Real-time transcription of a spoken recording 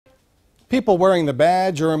People wearing the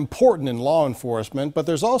badge are important in law enforcement, but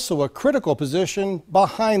there's also a critical position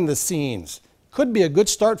behind the scenes. Could be a good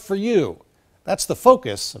start for you. That's the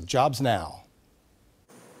focus of Jobs Now.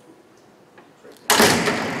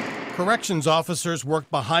 Corrections officers work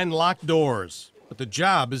behind locked doors, but the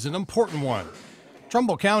job is an important one.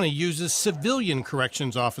 Trumbull County uses civilian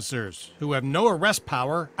corrections officers who have no arrest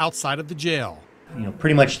power outside of the jail.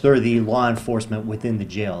 Pretty much they're the law enforcement within the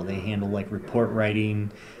jail. They handle like report writing,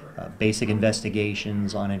 basic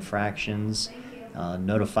investigations on infractions,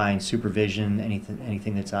 notifying supervision,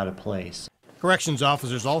 anything that's out of place. Corrections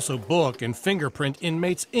officers also book and fingerprint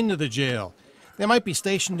inmates into the jail. They might be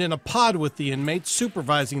stationed in a pod with the inmates,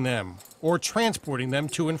 supervising them or transporting them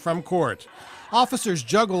to and from court. Officers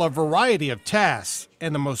juggle a variety of tasks,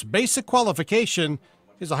 and the most basic qualification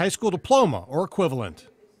is a high school diploma or equivalent.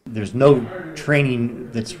 There's no training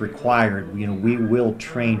that's required. We will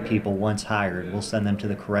train people once hired. We'll send them to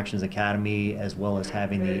the Corrections Academy as well as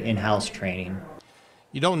having the in-house training.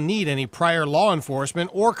 You don't need any prior law enforcement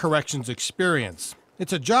or corrections experience.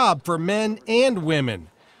 It's a job for men and women.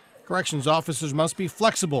 Corrections officers must be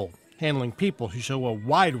flexible, handling people who show a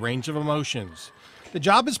wide range of emotions. The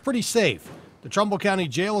job is pretty safe. The Trumbull County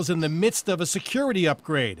Jail is in the midst of a security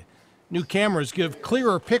upgrade. New cameras give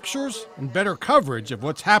clearer pictures and better coverage of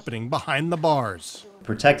what's happening behind the bars.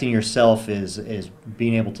 Protecting yourself is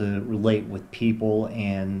being able to relate with people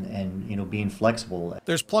and being flexible.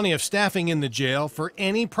 There's plenty of staffing in the jail for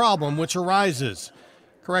any problem which arises.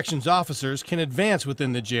 Corrections officers can advance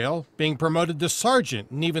within the jail, being promoted to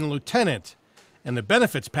sergeant and even lieutenant. And the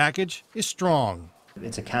benefits package is strong.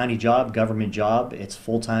 It's a county job, government job. It's a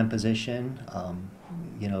full-time position.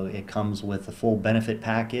 It comes with a full benefit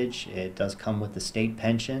package. It does come with the state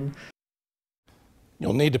pension.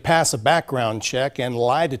 You'll need to pass a background check and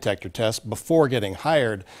lie detector test before getting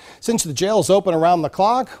hired. Since the jail is open around the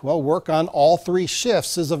clock, well, work on all 3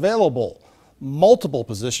 shifts is available. Multiple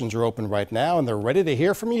positions are open right now, and they're ready to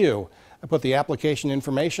hear from you. I put the application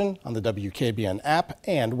information on the WKBN app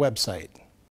and website.